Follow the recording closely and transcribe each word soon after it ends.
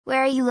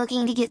Where are you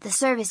looking to get the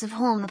service of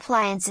home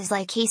appliances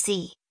like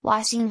AC,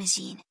 washing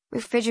machine,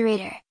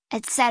 refrigerator,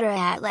 etc.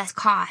 at less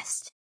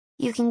cost?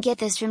 You can get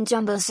this from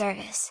Jumbo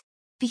Service.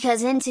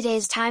 Because in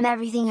today's time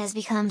everything has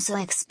become so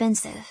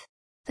expensive.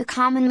 The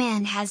common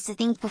man has to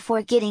think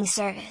before getting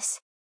service.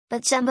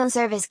 But Jumbo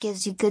Service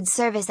gives you good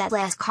service at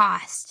less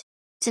cost.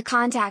 To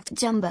contact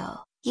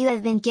Jumbo, you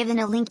have been given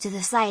a link to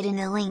the site in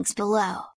the links below.